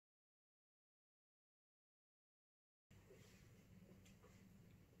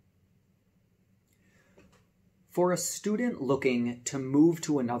For a student looking to move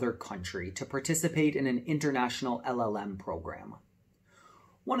to another country to participate in an international LLM program,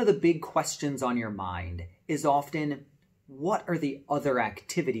 one of the big questions on your mind is often, what are the other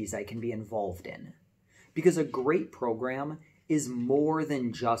activities I can be involved in? Because a great program is more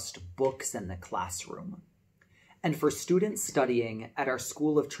than just books and the classroom. And for students studying at our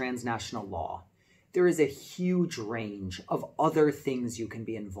School of Transnational Law, there is a huge range of other things you can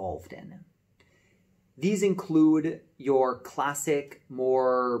be involved in. These include your classic,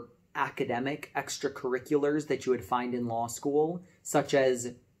 more academic extracurriculars that you would find in law school, such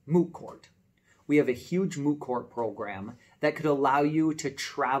as moot court. We have a huge moot court program that could allow you to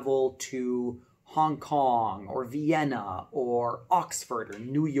travel to Hong Kong or Vienna or Oxford or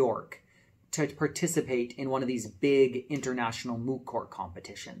New York to participate in one of these big international moot court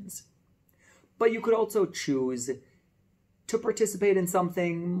competitions. But you could also choose to participate in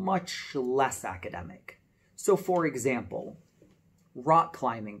something much less academic. So for example, rock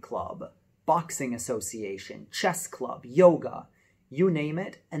climbing club, boxing association, chess club, yoga, you name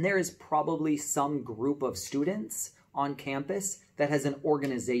it, and there is probably some group of students on campus that has an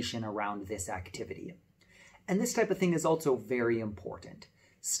organization around this activity. And this type of thing is also very important.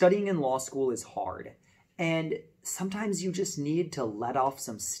 Studying in law school is hard, and sometimes you just need to let off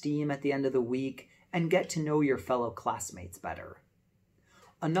some steam at the end of the week and get to know your fellow classmates better.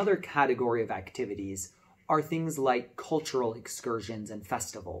 Another category of activities are things like cultural excursions and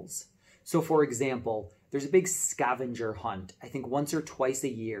festivals. So for example, there's a big scavenger hunt, I think once or twice a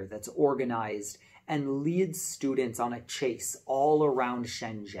year, that's organized and leads students on a chase all around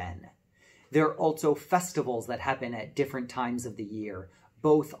Shenzhen. There are also festivals that happen at different times of the year,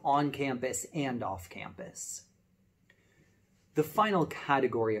 both on campus and off campus. The final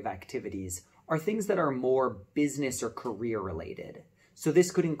category of activities are things that are more business or career related. So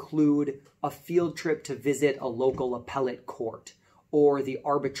this could include a field trip to visit a local appellate court or the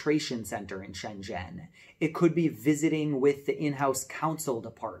arbitration center in Shenzhen. It could be visiting with the in-house counsel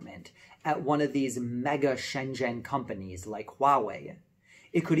department at one of these mega Shenzhen companies like Huawei.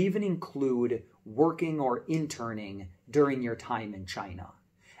 It could even include working or interning during your time in China.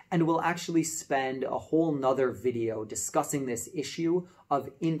 And we'll actually spend a whole nother video discussing this issue of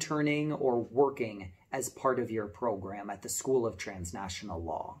interning or working as part of your program at the School of Transnational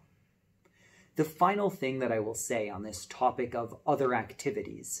Law. The final thing that I will say on this topic of other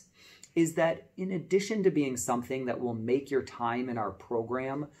activities is that in addition to being something that will make your time in our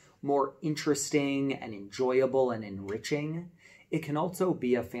program more interesting and enjoyable and enriching, it can also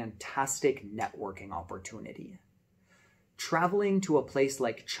be a fantastic networking opportunity. Traveling to a place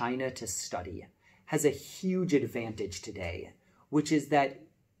like China to study has a huge advantage today, which is that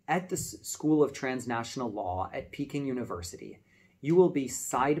at the School of Transnational Law at Peking University, you will be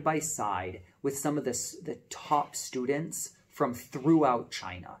side by side with some of the top students from throughout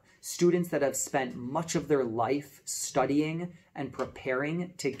China, students that have spent much of their life studying and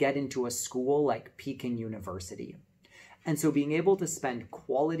preparing to get into a school like Peking University. And so being able to spend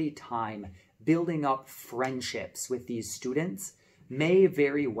quality time building up friendships with these students may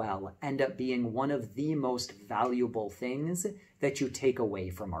very well end up being one of the most valuable things that you take away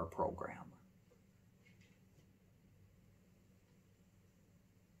from our program.